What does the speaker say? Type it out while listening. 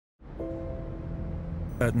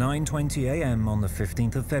At 9:20 a.m. on the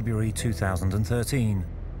 15th of February 2013,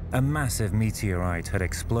 a massive meteorite had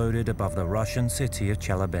exploded above the Russian city of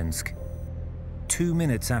Czelabińsk. 2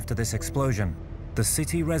 minutes after this explosion, the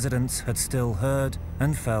city residents had still heard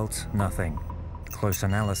and felt nothing. Close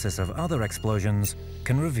analysis of other explosions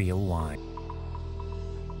can reveal why.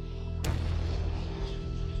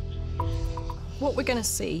 What we're going to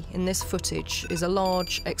see in this footage is a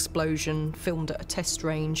large explosion filmed at a test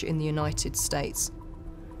range in the United States.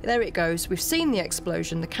 There it goes. We've seen the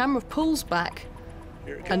explosion, the camera pulls back,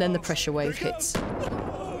 and then the pressure wave hits.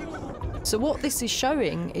 So what this is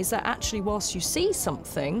showing is that actually whilst you see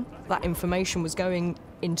something, that information was going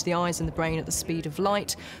into the eyes and the brain at the speed of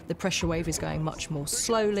light, the pressure wave is going much more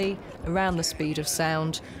slowly, around the speed of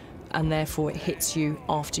sound, and therefore it hits you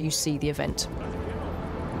after you see the event.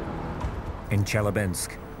 In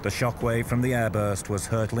Czelabińsk, the shockwave from the airburst was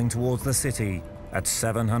hurtling towards the city at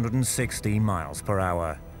 760 miles per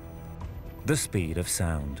hour, the speed of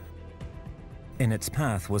sound. In its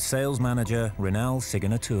path was sales manager Rinal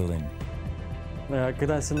Siganatulin.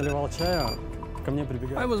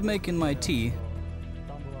 I was making my tea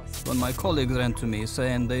when my colleagues ran to me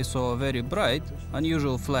saying they saw a very bright,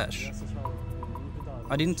 unusual flash.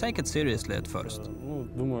 I didn't take it seriously at first.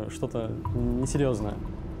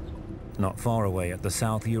 Not far away at the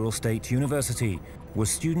South Ural State University was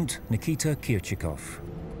student Nikita Kirchikov.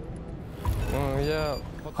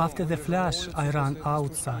 After the flash, I ran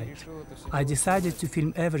outside. I decided to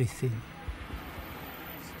film everything.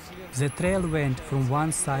 The trail went from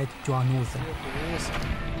one side to another.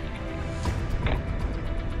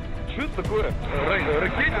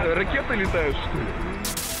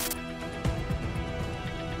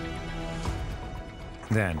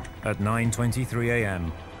 Then, at 9:23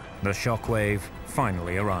 a.m., the shockwave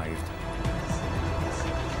finally arrived.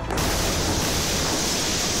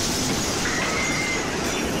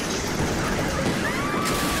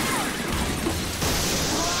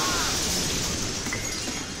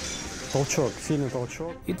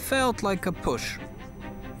 It felt like a push.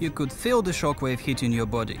 You could feel the shockwave hitting your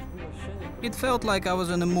body. It felt like I was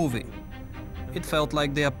in a movie. It felt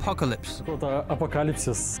like the apocalypse.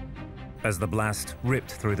 As the blast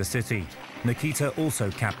ripped through the city, Nikita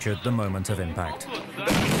also captured the moment of impact.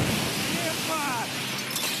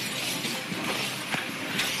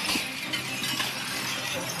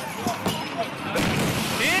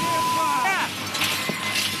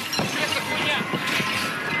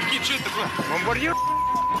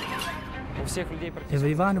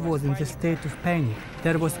 Everyone was in the state of panic.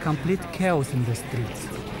 There was complete chaos in the streets.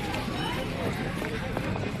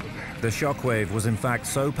 The shockwave was in fact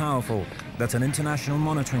so powerful that an international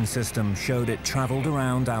monitoring system showed it traveled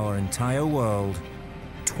around our entire world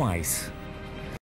twice.